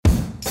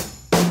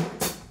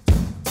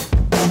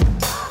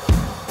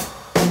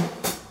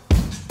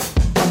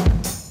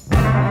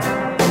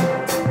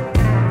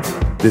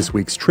This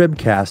week's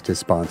Tribcast is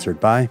sponsored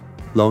by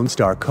Lone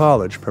Star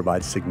College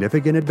provides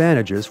significant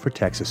advantages for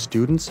Texas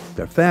students,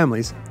 their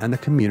families, and the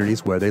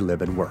communities where they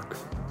live and work.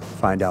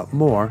 Find out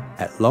more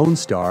at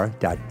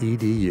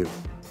lonestar.edu.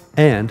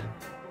 And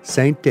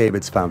St.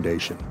 David's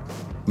Foundation.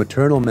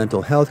 Maternal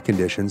mental health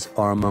conditions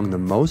are among the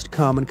most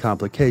common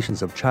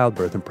complications of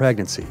childbirth and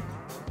pregnancy.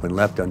 When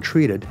left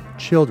untreated,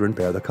 children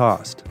bear the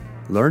cost.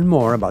 Learn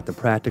more about the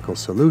practical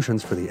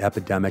solutions for the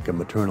epidemic of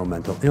maternal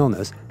mental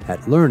illness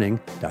at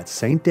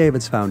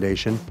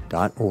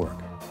learning.stdavidsfoundation.org.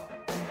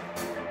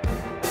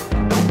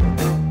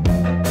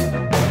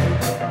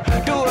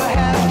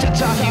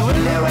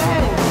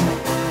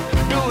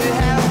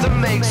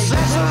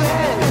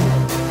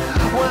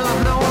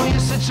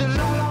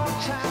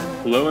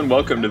 Hello and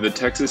welcome to the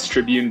Texas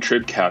Tribune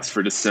Tribcast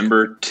for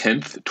December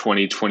 10th,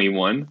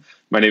 2021.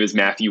 My name is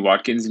Matthew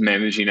Watkins,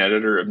 Managing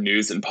Editor of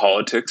News and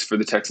Politics for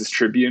the Texas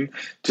Tribune.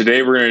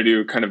 Today we're going to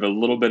do kind of a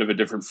little bit of a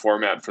different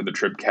format for the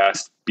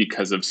Tribcast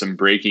because of some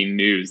breaking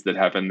news that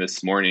happened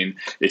this morning,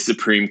 a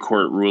Supreme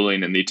Court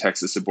ruling in the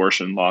Texas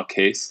abortion law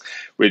case,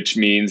 which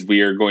means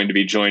we are going to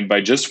be joined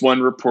by just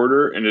one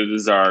reporter, and it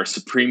is our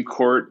Supreme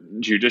Court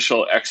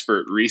judicial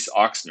expert, Reese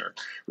Ochsner.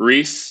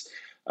 Reese,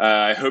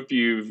 I hope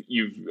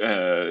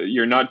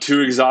you're not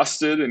too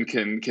exhausted and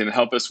can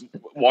help us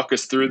walk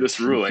us through this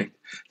ruling.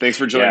 Thanks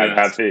for joining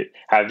us.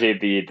 Happy to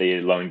be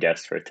the lone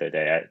guest for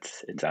today.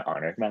 It's an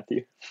honor,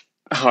 Matthew.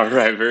 All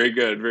right, very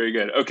good, very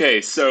good. Okay,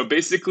 so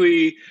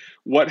basically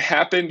what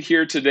happened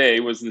here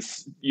today was the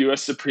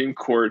U.S. Supreme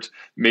Court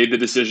made the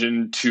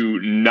decision to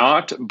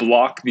not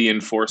block the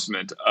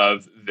enforcement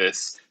of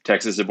this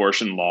Texas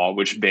abortion law,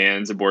 which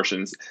bans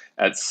abortions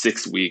at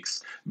 6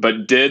 weeks,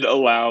 but did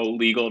allow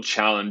legal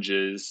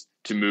challenges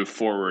to move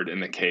forward in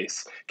the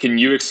case. Can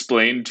you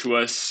explain to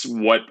us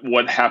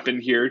what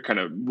happened here? Kind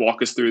of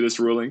walk us through this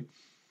ruling?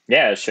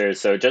 Yeah, sure.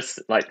 So just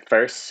like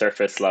first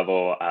surface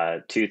level,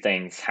 two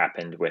things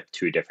happened with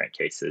two different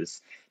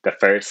cases. The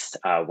first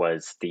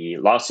was the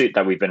lawsuit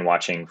that we've been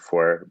watching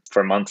for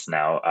months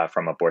now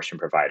from abortion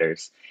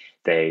providers.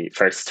 They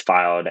first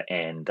filed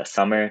in the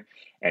summer,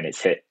 and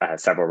it's hit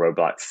several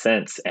roadblocks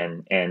since,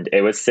 and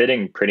it was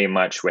sitting pretty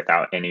much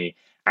without any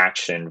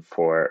action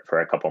for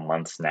a couple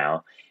months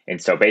now. And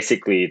so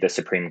basically the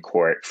Supreme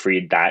Court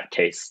freed that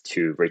case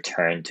to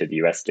return to the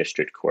U.S.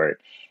 District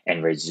Court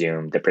and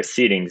resume the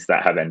proceedings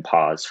that have been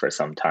paused for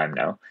some time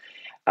now.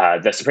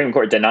 The Supreme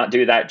Court did not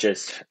do that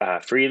just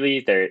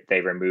freely.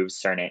 They removed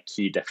certain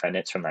key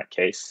defendants from that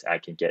case. I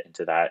can get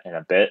into that in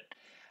a bit,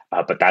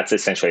 but that's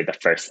essentially the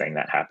first thing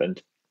that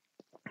happened.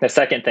 The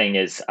second thing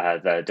is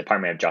the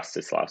Department of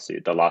Justice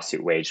lawsuit. The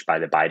lawsuit waged by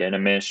the Biden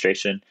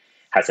administration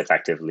has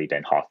effectively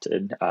been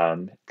halted.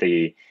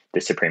 The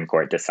Supreme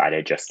Court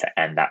decided just to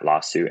end that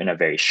lawsuit in a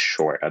very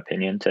short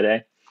opinion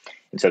today.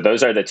 And so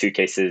those are the two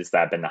cases that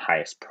have been the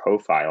highest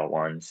profile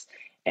ones.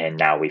 And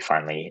now we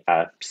finally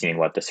seen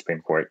what the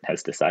Supreme Court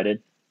has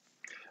decided.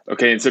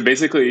 Okay, and so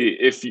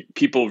basically, if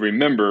people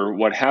remember,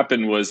 what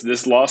happened was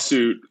this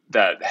lawsuit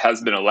that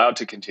has been allowed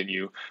to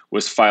continue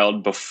was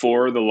filed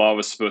before the law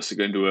was supposed to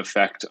go into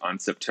effect on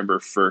September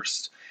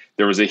 1st.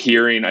 There was a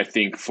hearing, I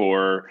think,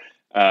 for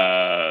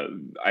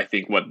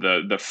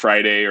the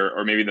Friday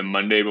or maybe the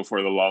Monday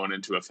before the law went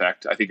into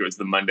effect. I think it was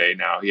the Monday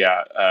now,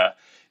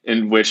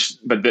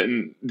 but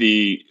then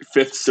the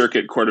Fifth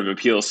Circuit Court of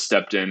Appeals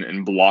stepped in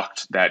and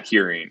blocked that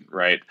hearing,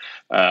 right?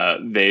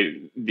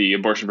 The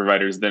abortion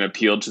providers then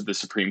appealed to the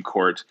Supreme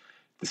Court.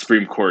 The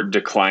Supreme Court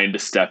declined to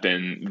step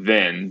in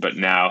then, but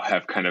now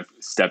have kind of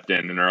stepped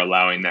in and are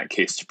allowing that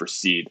case to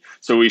proceed.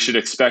 So we should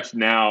expect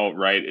now,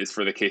 right, is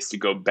for the case to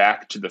go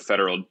back to the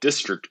federal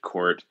district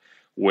court,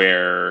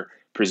 where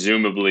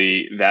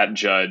presumably that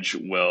judge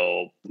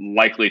will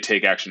likely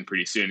take action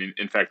pretty soon.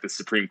 In fact, the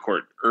Supreme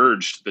Court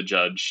urged the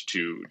judge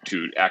to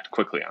act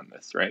quickly on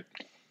this, right?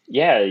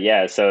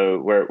 Yeah. So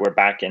we're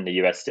back in the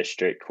U.S.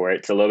 District Court.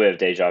 It's a little bit of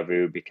deja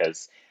vu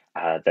because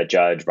the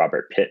judge,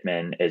 Robert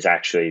Pittman, is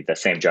actually the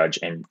same judge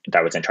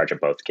that was in charge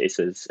of both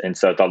cases. And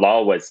so the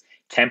law was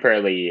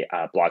temporarily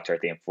blocked, or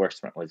the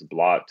enforcement was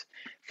blocked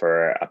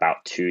for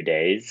about 2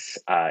 days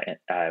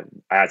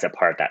as a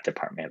part of that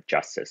Department of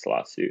Justice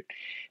lawsuit.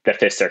 The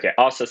Fifth Circuit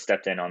also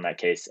stepped in on that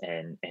case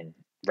and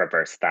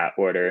reversed that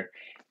order.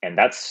 And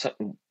that's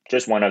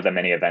just one of the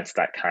many events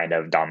that kind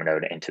of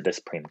dominoed into the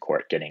Supreme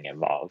Court getting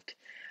involved.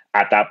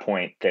 At that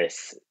point,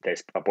 this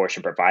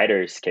abortion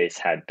providers case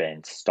had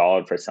been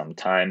stalled for some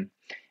time.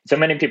 So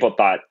many people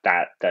thought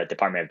that the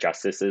Department of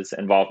Justice's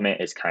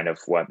involvement is kind of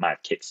what might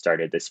have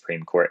kickstarted the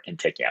Supreme Court in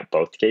taking out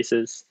both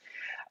cases.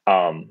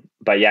 But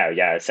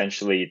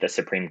essentially the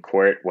Supreme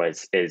Court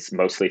is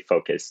mostly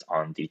focused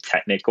on the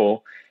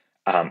technical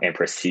and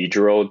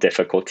procedural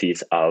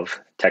difficulties of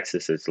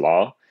Texas's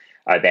law.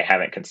 They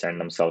haven't concerned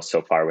themselves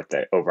so far with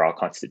the overall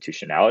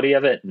constitutionality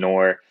of it,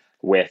 nor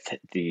with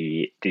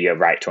the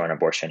right to an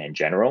abortion in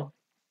general.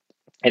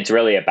 It's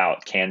really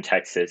about, can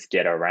Texas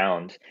get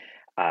around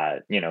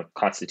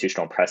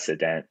constitutional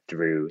precedent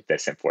through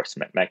this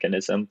enforcement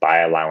mechanism by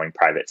allowing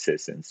private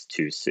citizens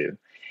to sue.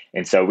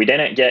 And so we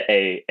didn't get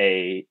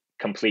a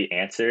complete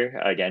answer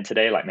again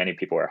today, like many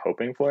people are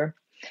hoping for.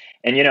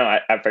 And,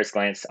 at first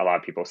glance, a lot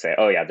of people say,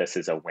 oh, yeah, this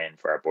is a win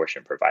for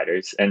abortion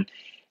providers. And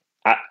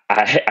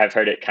I've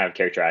heard it kind of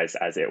characterized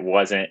as it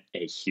wasn't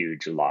a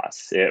huge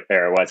loss,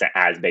 or it wasn't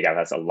as big of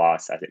as a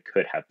loss as it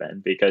could have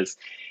been, because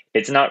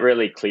it's not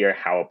really clear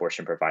how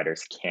abortion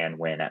providers can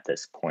win at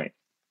this point.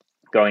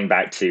 Going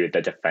back to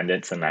the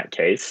defendants in that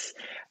case,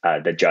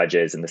 the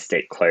judges and the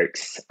state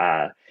clerks,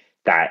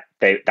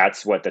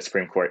 that's what the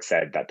Supreme Court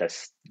said, that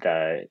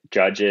the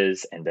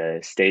judges and the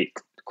state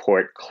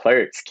court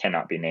clerks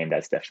cannot be named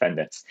as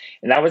defendants.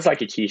 And that was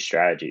like a key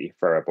strategy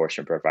for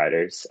abortion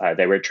providers.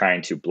 They were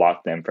trying to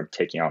block them from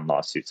taking on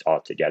lawsuits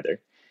altogether.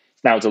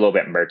 Now it's a little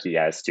bit murky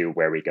as to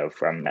where we go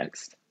from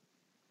next.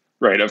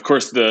 Right. Of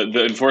course,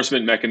 the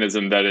enforcement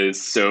mechanism that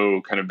is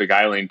so kind of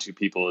beguiling to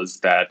people is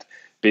that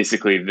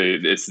basically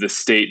it's the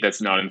state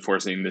that's not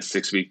enforcing the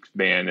 6-week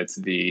ban. It's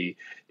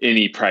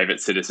any private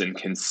citizen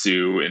can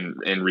sue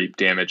and reap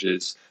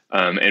damages.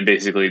 And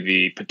basically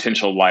the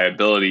potential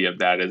liability of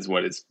that is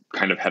what has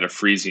kind of had a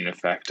freezing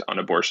effect on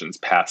abortions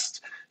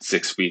past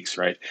 6 weeks,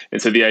 right?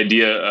 And so the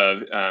idea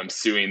of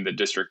suing the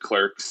district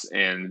clerks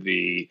and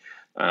the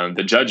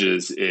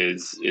judges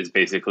is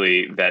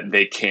basically that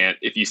they can't,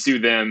 if you sue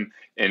them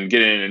and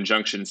get an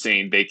injunction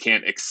saying they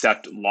can't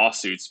accept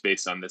lawsuits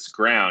based on this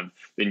ground,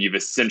 then you've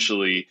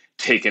essentially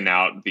taken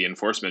out the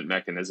enforcement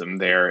mechanism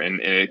there,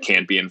 and it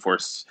can't be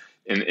enforced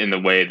in the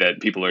way that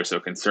people are so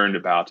concerned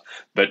about.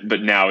 But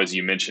now, as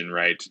you mentioned,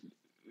 right,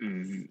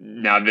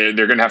 now they're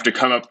going to have to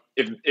come up,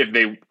 if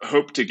they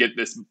hope to get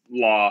this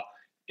law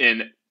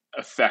in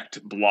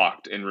effect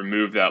blocked and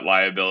remove that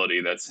liability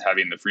that's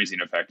having the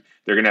freezing effect,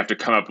 they're going to have to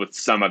come up with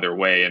some other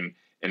way, and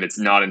it's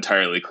not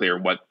entirely clear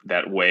what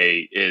that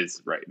way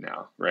is right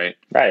now, right?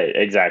 Right,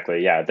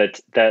 exactly. Yeah,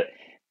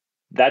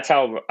 that's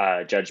how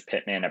Judge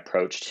Pittman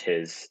approached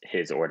his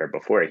order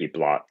before he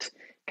blocked.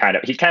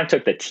 He kind of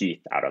took the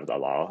teeth out of the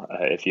law,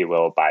 if you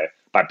will, by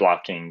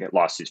blocking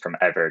lawsuits from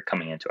ever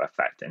coming into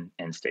effect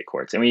in state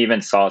courts. And we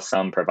even saw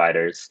some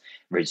providers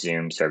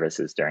resume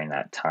services during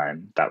that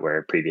time that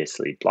were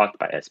previously blocked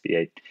by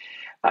SB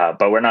 8.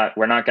 But we're not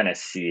going to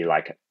see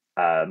like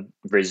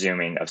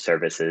resuming of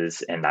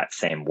services in that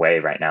same way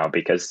right now,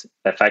 because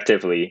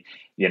effectively,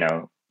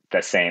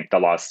 the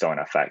law is still in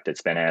effect.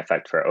 It's been in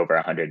effect for over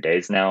 100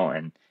 days now,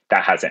 and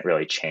that hasn't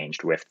really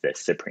changed with this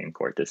Supreme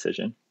Court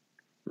decision.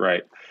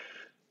 Right.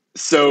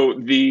 So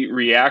the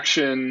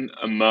reaction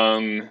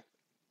among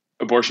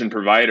abortion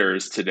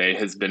providers today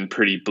has been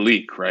pretty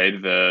bleak, right?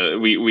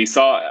 We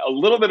saw a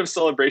little bit of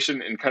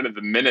celebration in kind of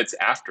the minutes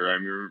after. I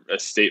remember a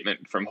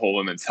statement from Whole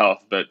Women's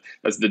Health, but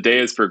as the day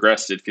has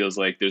progressed, it feels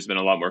like there's been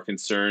a lot more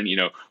concern.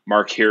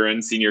 Mark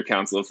Heron, senior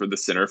counsel for the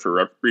Center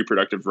for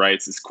Reproductive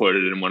Rights, is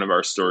quoted in one of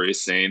our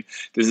stories saying,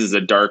 "This is a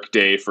dark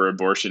day for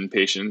abortion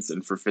patients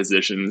and for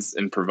physicians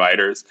and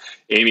providers."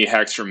 Amy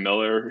Hackstrom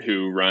Miller,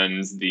 who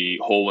runs the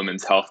Whole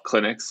Women's Health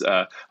clinics,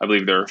 I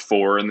believe there are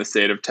 4 in the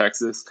state of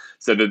Texas,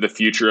 said that the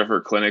future of her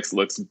clinics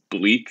looks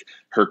bleak.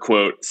 Her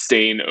quote,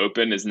 "Staying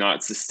open is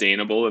not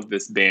sustainable if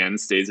this ban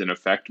stays in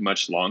effect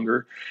much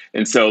longer."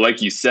 And so,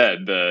 like you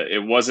said,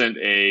 it wasn't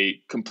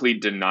a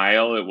complete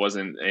denial. It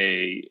wasn't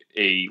a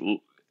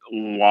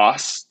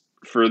loss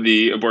for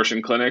the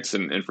abortion clinics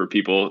and for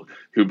people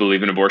who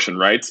believe in abortion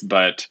rights,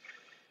 but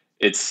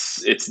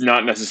it's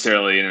not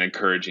necessarily an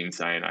encouraging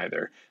sign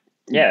either.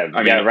 Yeah,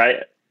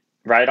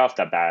 right off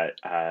the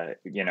bat,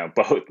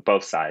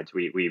 both sides.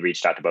 We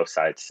reached out to both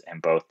sides,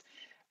 and both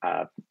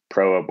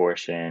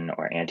pro-abortion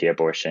or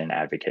anti-abortion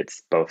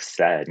advocates both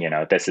said,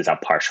 this is a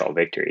partial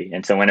victory.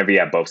 And so whenever you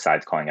have both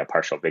sides calling a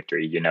partial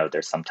victory,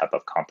 there's some type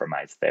of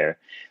compromise there.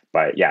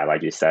 But yeah,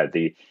 like you said,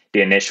 the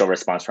initial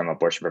response from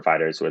abortion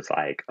providers was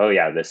like, oh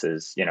yeah, this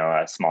is,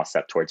 a small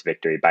step towards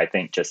victory. But I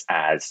think just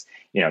as,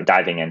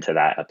 diving into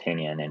that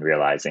opinion and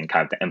realizing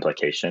kind of the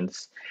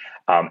implications,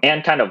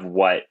 and kind of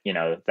what,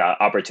 the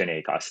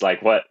opportunity cost,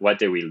 like what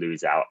did we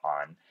lose out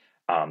on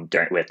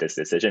with this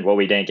decision? Well,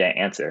 we didn't get an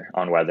answer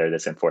on whether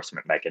this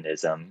enforcement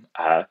mechanism,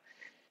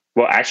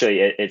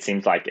 actually, it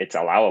seems like it's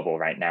allowable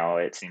right now.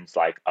 It seems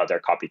like other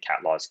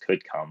copycat laws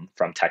could come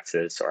from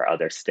Texas or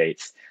other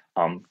states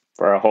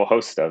for a whole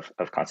host of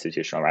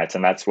constitutional rights.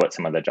 And that's what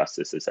some of the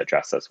justices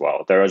address as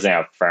well. There wasn't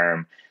a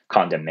firm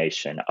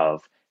condemnation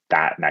of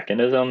that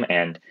mechanism.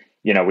 And,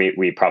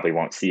 we probably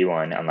won't see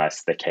one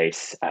unless the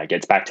case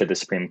gets back to the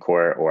Supreme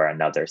Court or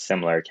another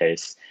similar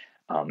case.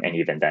 And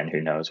even then, who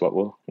knows what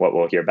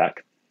we'll hear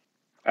back.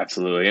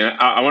 Absolutely. And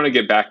I want to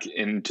get back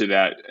into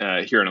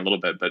that here in a little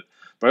bit, but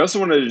I also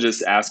wanted to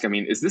just ask,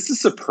 is this a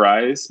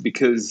surprise?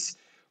 Because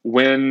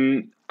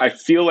when I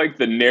feel like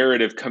the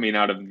narrative coming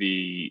out of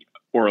the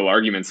oral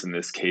arguments in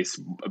this case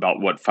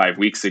about 5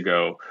 weeks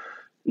ago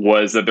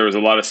was that there was a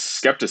lot of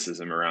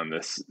skepticism around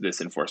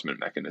this enforcement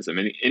mechanism.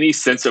 Any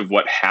sense of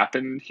what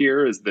happened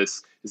here? Is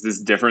this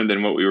different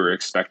than what we were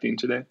expecting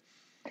today?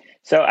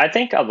 So I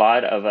think a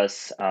lot of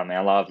us and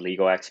a lot of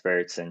legal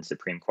experts and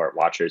Supreme Court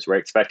watchers were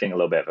expecting a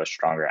little bit of a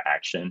stronger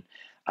action.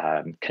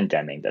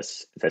 condemning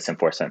this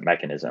enforcement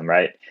mechanism,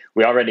 right?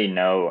 We already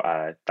know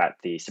that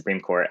the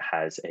Supreme Court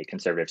has a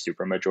conservative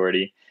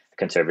supermajority.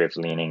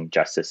 Conservative-leaning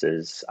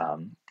justices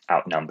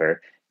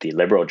outnumber the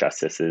liberal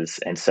justices,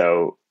 and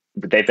so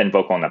they've been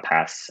vocal in the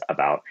past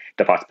about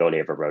the possibility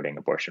of eroding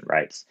abortion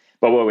rights.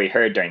 But what we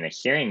heard during the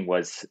hearing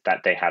was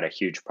that they had a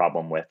huge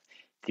problem with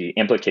the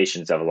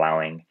implications of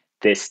allowing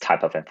this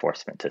type of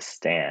enforcement to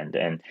stand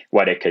and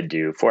what it could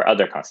do for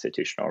other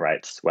constitutional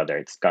rights, whether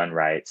it's gun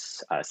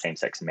rights,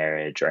 same-sex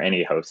marriage, or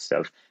any host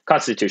of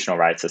constitutional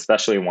rights,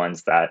 especially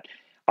ones that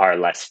are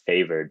less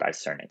favored by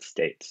certain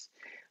states.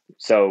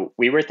 So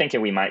we were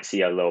thinking we might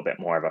see a little bit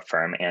more of a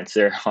firm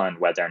answer on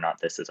whether or not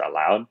this is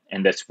allowed.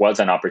 And this was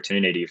an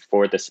opportunity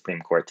for the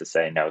Supreme Court to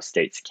say, no,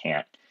 states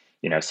can't,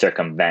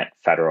 circumvent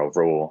federal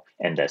rule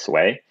in this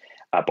way.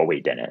 But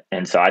we didn't.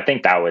 And so I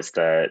think that was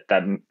the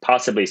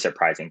possibly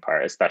surprising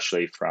part,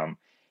 especially from,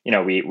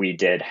 we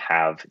did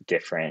have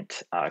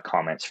different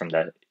comments from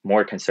the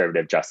more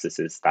conservative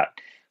justices that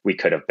we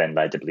could have been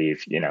led to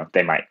believe,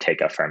 they might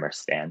take a firmer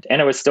stand.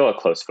 And it was still a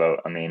close vote.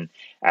 I mean,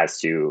 as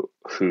to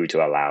who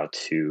to allow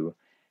to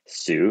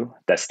sue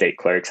the state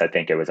clerks, I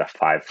think it was a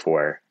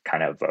 5-4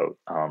 kind of vote,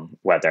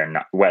 whether or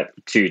not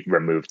to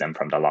remove them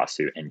from the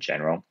lawsuit in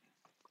general.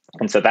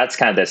 And so that's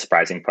kind of the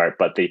surprising part.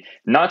 But the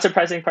not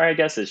surprising part, I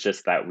guess, is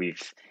just that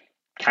we've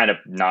kind of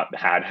not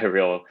had a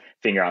real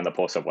finger on the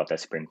pulse of what the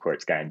Supreme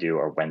Court's going to do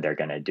or when they're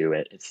going to do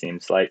it. It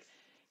seems like,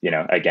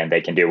 again,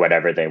 they can do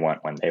whatever they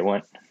want when they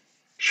want.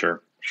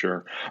 Sure.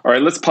 All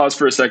right, let's pause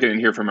for a second and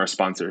hear from our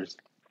sponsors.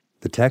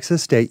 The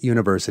Texas State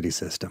University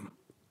System.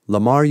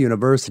 Lamar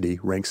University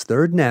ranks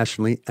third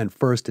nationally and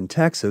first in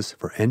Texas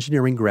for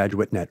engineering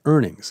graduate net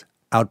earnings,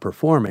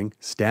 outperforming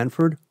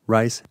Stanford,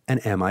 Rice, and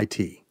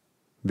MIT.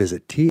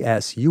 Visit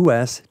tsus.edu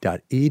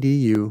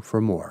for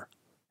more.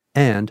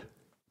 And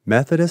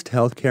Methodist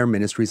Healthcare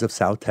Ministries of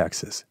South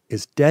Texas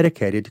is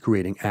dedicated to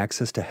creating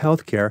access to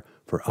healthcare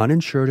for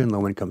uninsured and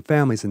low-income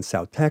families in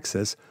South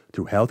Texas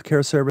through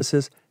healthcare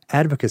services,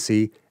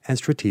 advocacy, and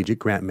strategic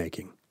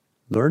grant-making.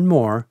 Learn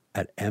more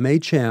at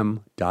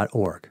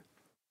mhm.org.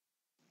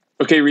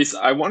 Okay, Reese,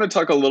 I want to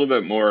talk a little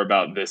bit more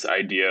about this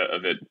idea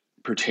of it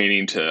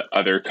pertaining to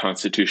other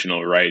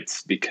constitutional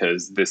rights,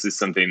 because this is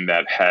something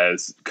that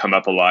has come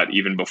up a lot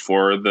even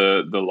before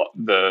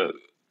the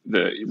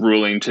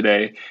ruling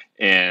today.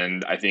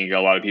 And I think a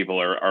lot of people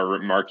are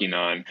remarking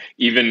on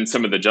even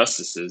some of the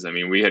justices. I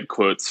mean, we had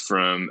quotes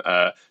from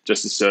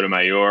Justice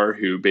Sotomayor,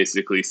 who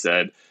basically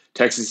said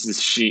Texas's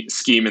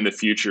scheme in the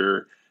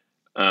future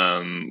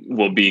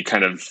will be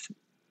kind of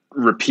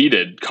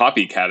repeated,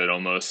 copycatted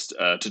almost,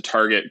 to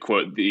target,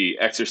 quote, the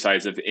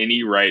exercise of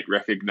any right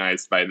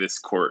recognized by this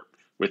court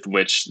with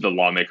which the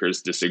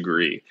lawmakers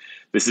disagree.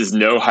 This is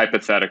no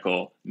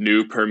hypothetical.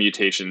 New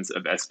permutations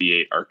of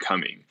SB 8 are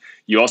coming.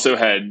 You also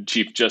had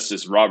Chief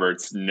Justice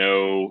Roberts,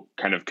 no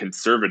kind of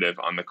conservative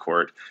on the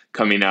court,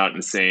 coming out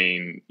and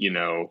saying,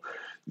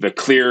 the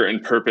clear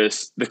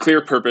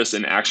purpose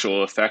and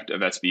actual effect of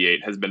SB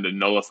 8 has been to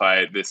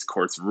nullify this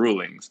court's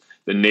rulings.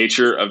 The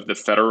nature of the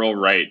federal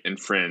right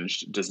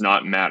infringed does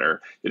not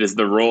matter. It is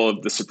the role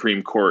of the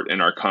Supreme Court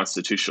in our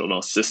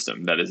constitutional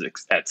system that is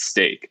at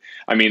stake.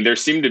 I mean,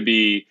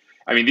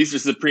 these are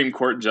Supreme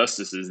Court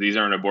justices. These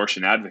aren't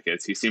abortion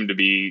advocates. He seemed to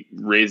be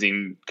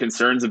raising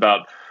concerns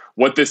about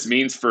what this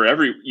means for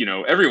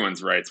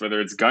everyone's rights, whether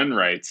it's gun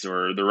rights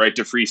or the right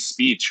to free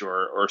speech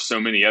or so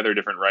many other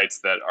different rights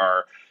that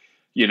are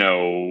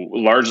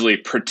largely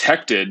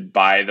protected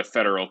by the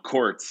federal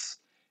courts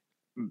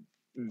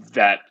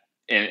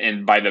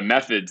and by the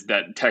methods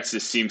that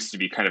Texas seems to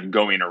be kind of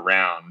going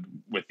around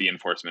with the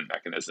enforcement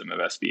mechanism of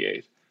SB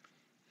 8.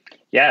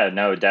 Yeah,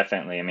 no,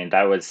 definitely. I mean,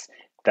 that was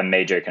the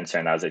major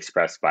concern that was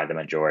expressed by the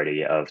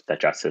majority of the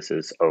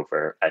justices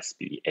over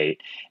SB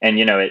 8. And,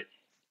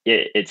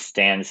 it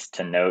stands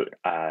to note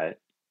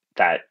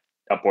that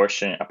a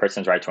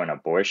person's right to an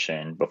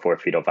abortion before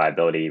fetal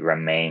viability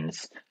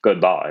remains good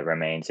law. It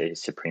remains a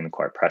Supreme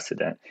Court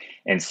precedent.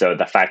 And so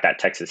the fact that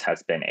Texas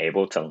has been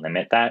able to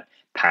limit that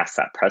past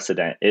that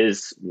precedent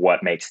is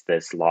what makes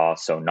this law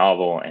so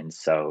novel and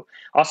so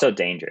also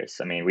dangerous.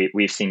 I mean,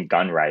 we've seen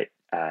gun right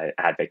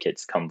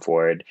advocates come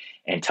forward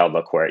and tell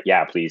the court,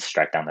 yeah, please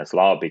strike down this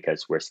law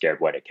because we're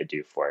scared what it could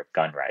do for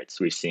gun rights.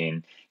 We've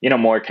seen,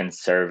 more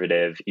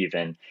conservative,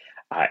 even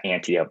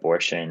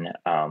anti-abortion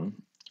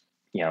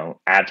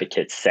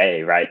advocates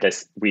say, right,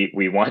 this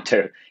we want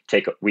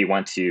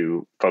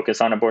to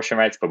focus on abortion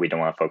rights, but we don't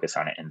want to focus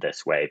on it in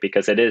this way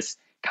because it is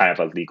kind of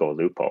a legal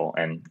loophole,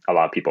 and a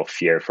lot of people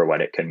fear for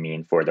what it could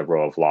mean for the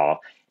rule of law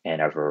in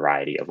a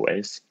variety of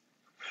ways.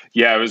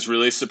 Yeah, I was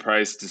really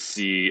surprised to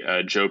see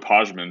Joe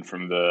Podgman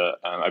from the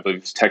I believe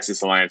it's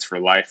Texas Alliance for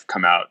Life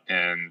come out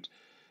and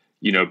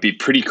be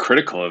pretty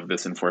critical of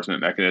this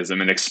enforcement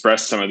mechanism and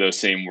express some of those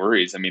same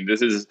worries. I mean,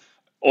 this is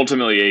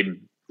ultimately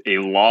a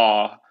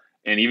law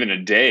and even a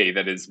day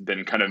that has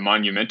been kind of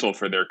monumental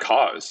for their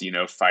cause,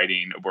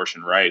 fighting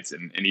abortion rights.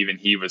 And even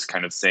he was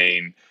kind of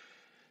saying,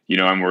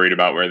 I'm worried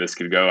about where this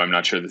could go. I'm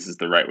not sure this is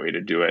the right way to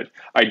do it.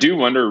 I do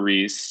wonder,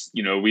 Reese,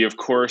 we of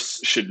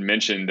course should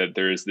mention that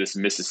there's this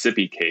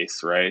Mississippi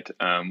case, right,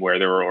 where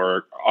there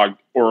were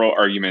oral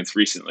arguments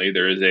recently.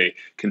 There is a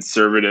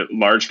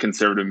large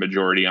conservative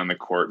majority on the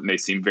court, and they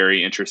seem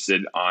very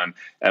interested on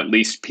at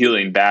least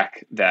peeling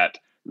back that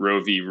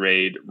Roe v.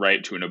 Wade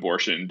right to an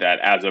abortion that,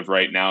 as of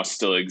right now,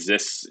 still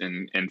exists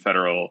in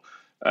federal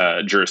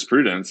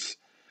jurisprudence.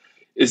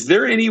 Is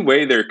there any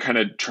way they're kind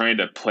of trying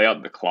to play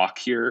out the clock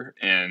here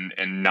and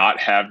not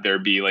have there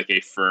be like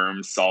a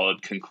firm,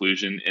 solid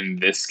conclusion in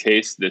this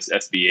case, this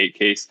SB8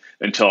 case,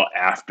 until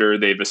after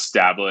they've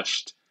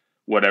established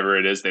whatever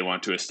it is they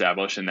want to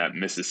establish in that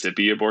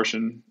Mississippi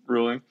abortion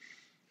ruling?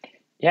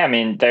 Yeah, I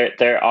mean,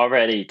 they're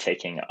already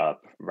taking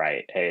up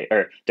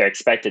or they're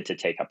expected to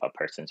take up a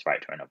person's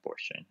right to an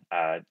abortion.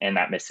 In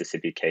that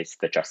Mississippi case,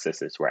 the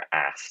justices were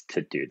asked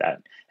to do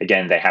that.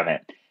 Again, they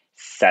haven't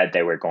said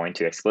they were going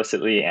to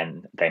explicitly,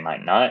 and they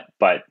might not,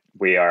 but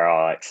we are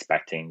all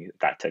expecting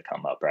that to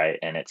come up, right?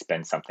 And it's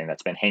been something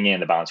that's been hanging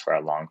in the balance for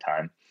a long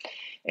time.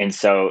 And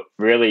so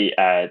really,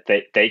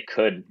 they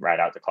could ride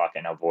out the clock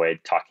and avoid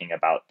talking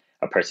about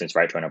a person's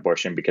right to an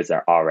abortion because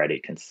they're already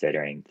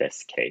considering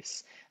this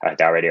case.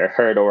 They already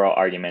heard oral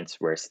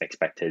arguments, were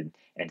expected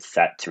and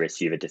set to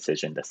receive a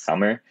decision this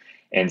summer.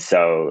 And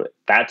so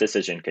that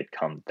decision could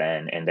come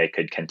then, and they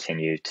could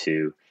continue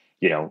to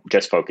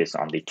just focus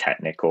on the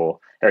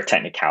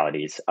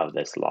technicalities of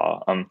this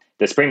law.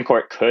 The Supreme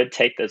Court could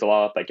take this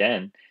law up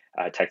again,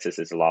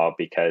 Texas's law,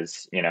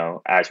 because,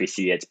 as we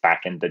see, it's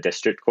back in the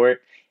district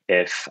court.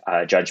 If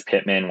Judge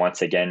Pittman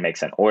once again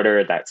makes an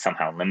order that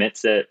somehow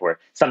limits it, or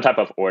some type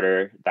of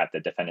order that the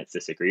defendants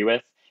disagree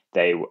with,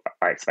 they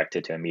are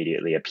expected to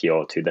immediately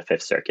appeal to the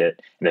Fifth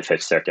Circuit. And the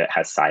Fifth Circuit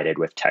has sided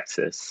with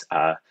Texas,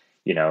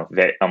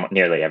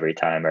 nearly every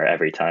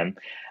time.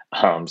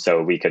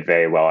 So we could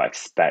very well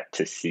expect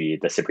to see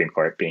the Supreme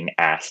Court being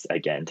asked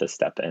again to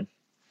step in.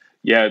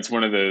 Yeah, it's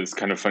one of those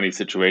kind of funny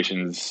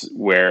situations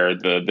where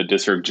the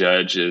district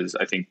judge is,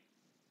 I think,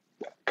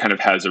 kind of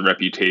has a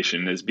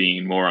reputation as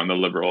being more on the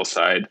liberal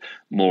side,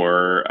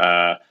 more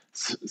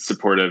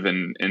supportive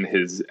in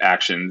his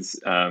actions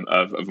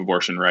of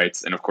abortion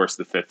rights. And of course,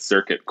 the Fifth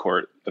Circuit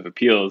Court of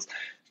Appeals,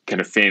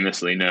 kind of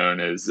famously known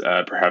as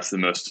perhaps the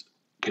most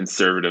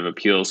conservative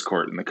appeals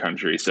court in the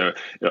country. So,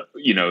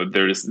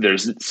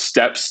 there's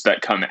steps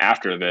that come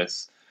after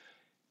this,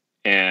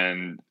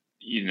 and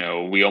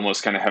we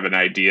almost kind of have an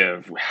idea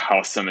of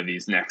how some of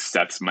these next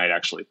steps might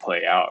actually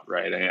play out,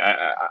 right?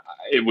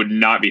 It would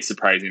not be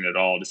surprising at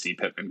all to see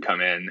Pittman come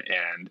in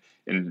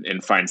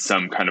and find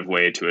some kind of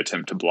way to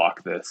attempt to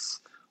block this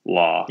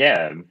law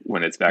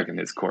when it's back in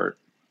his court.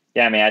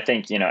 Yeah, I mean, I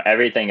think,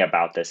 everything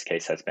about this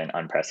case has been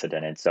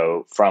unprecedented.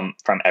 So from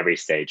every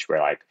stage,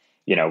 we're like,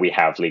 we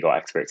have legal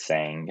experts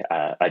saying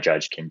a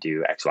judge can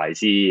do X, Y,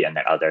 Z, and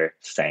then others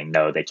saying,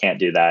 no, they can't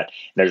do that.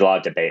 There's a lot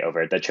of debate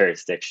over the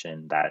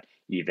jurisdiction that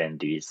even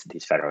these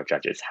federal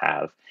judges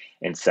have.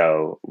 And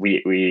so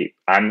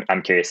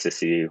I'm curious to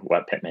see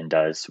what Pittman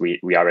does. We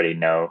already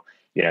know,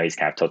 he's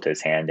kind of tilted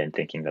his hand in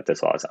thinking that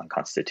this law is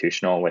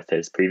unconstitutional with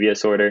his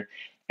previous order.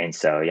 And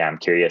so, I'm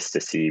curious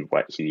to see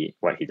what he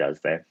does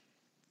there.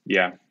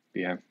 Yeah,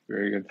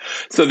 very good.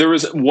 So there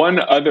was one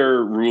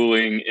other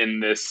ruling in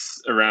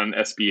this around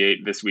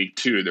SB8 this week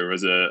too. There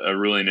was a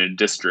ruling in a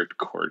district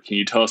court. Can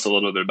you tell us a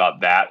little bit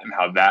about that and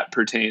how that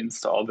pertains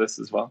to all this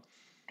as well?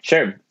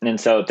 Sure. And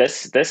so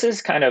this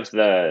is kind of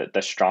the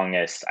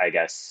strongest, I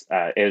guess.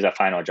 It was a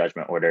final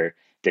judgment order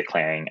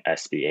declaring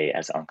SB8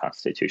 as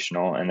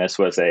unconstitutional, and this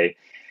was a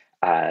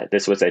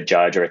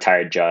judge, a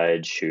retired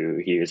judge,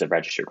 he was a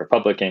registered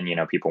Republican.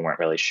 People weren't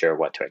really sure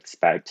what to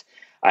expect.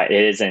 It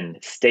is in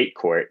state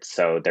court,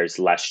 so there's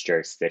less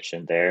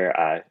jurisdiction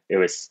there.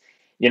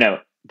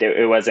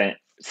 It wasn't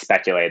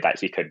speculated that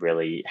he could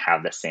really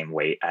have the same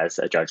weight as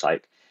a judge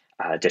like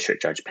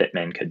District Judge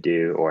Pittman could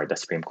do, or the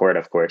Supreme Court,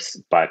 of course.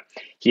 But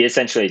he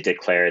essentially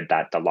declared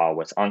that the law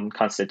was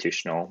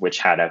unconstitutional, which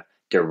had a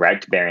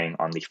direct bearing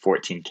on the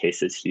 14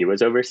 cases he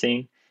was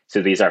overseeing.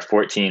 So these are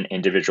 14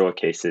 individual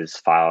cases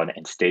filed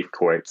in state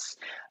courts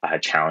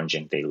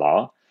challenging the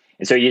law.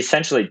 And so he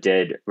essentially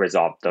did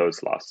resolve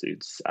those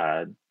lawsuits.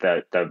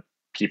 The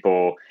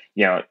people,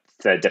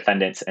 the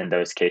defendants in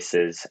those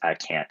cases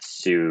can't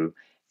sue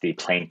the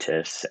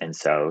plaintiffs. And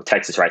so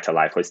Texas Right to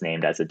Life was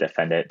named as a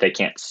defendant. They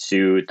can't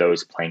sue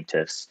those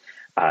plaintiffs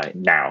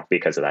now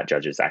because of that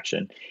judge's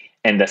action.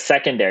 And the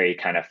secondary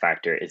kind of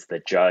factor is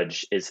the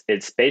judge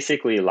it's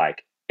basically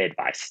like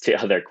advice to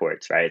other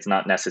courts, right? It's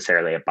not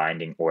necessarily a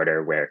binding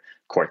order where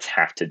courts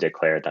have to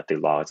declare that the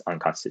law is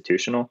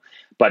unconstitutional,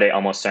 but it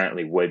almost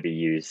certainly would be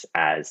used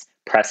as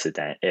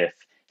precedent if,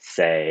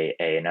 say,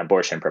 an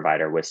abortion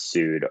provider was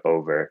sued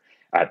over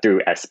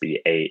through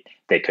SB8,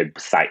 they could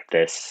cite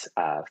this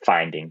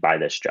finding by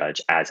this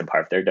judge as a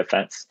part of their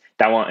defense.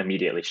 That won't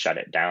immediately shut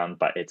it down,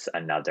 but it's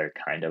another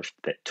kind of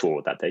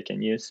tool that they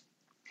can use.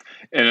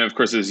 And of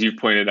course, as you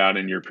pointed out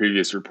in your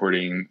previous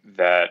reporting,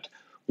 that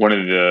one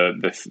of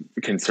the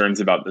concerns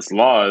about this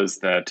law is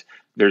that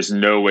there's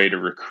no way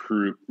to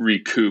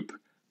recoup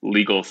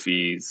legal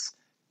fees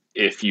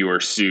if you are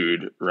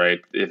sued,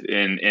 right?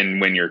 And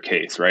win your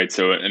case, right?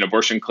 So an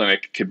abortion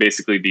clinic could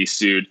basically be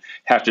sued,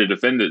 have to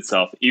defend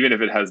itself, even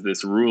if it has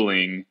this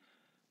ruling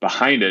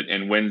behind it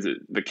and wins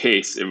the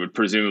case. It would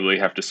presumably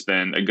have to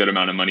spend a good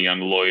amount of money on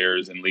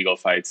lawyers and legal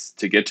fights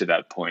to get to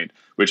that point,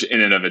 which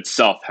in and of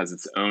itself has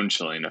its own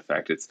chilling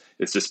effect.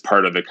 It's just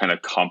part of the kind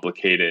of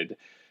complicated,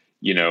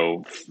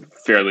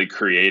 fairly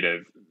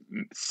creative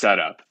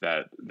setup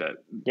that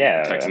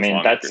Texas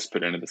lawmakers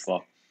put into this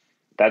law.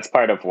 That's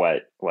part of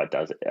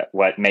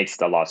what makes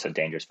the law so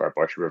dangerous for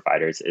abortion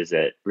providers is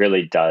it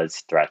really does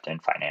threaten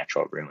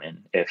financial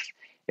ruin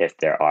if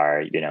there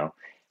are,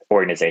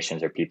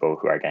 organizations or people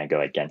who are going to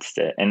go against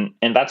it. And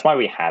that's why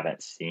we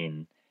haven't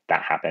seen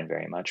that happen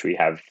very much. We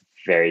have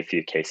very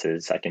few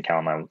cases. I can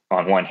count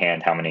on one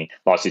hand how many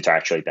lawsuits are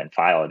actually been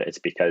filed. It's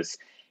because,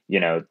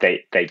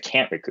 they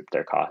can't recoup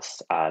their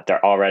costs.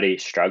 They're already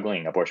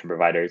struggling, abortion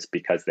providers,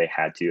 because they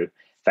had to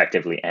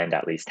effectively end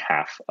at least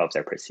half of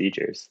their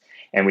procedures.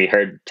 And we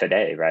heard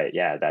today, right?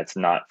 Yeah, that's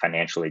not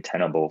financially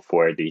tenable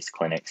for these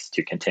clinics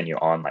to continue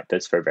on like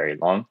this for very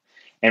long.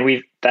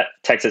 And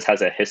Texas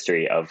has a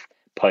history of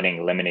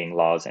putting limiting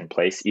laws in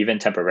place, even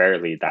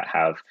temporarily, that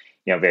have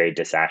very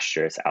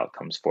disastrous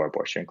outcomes for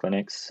abortion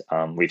clinics.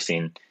 We've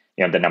seen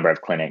the number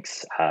of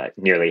clinics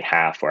nearly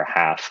half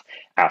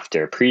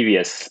after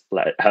previous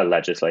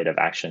legislative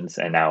actions,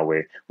 and now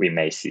we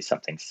may see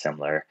something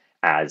similar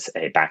as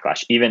a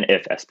backlash, even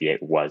if SB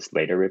 8 was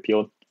later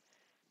repealed.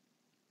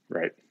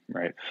 Right.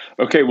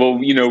 Okay, well,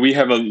 we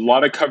have a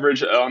lot of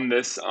coverage on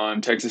this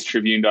on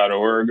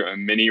TexasTribune.org.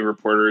 Many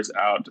reporters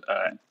out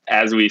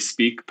as we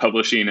speak,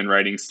 publishing and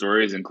writing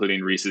stories,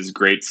 including Reese's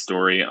great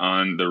story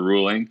on the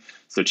ruling.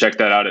 So check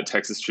that out at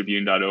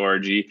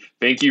TexasTribune.org.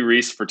 Thank you,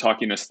 Reese, for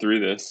talking us through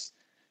this.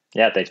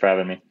 Yeah, thanks for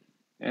having me.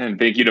 And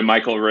thank you to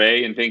Michael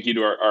Ray, and thank you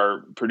to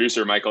our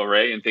producer, Michael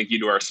Ray, and thank you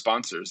to our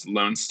sponsors,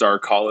 Lone Star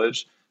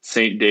College,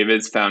 St.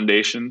 David's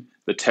Foundation,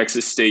 the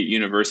Texas State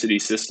University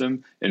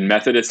System, and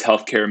Methodist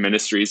Healthcare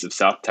Ministries of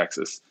South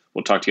Texas.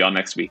 We'll talk to y'all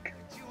next week.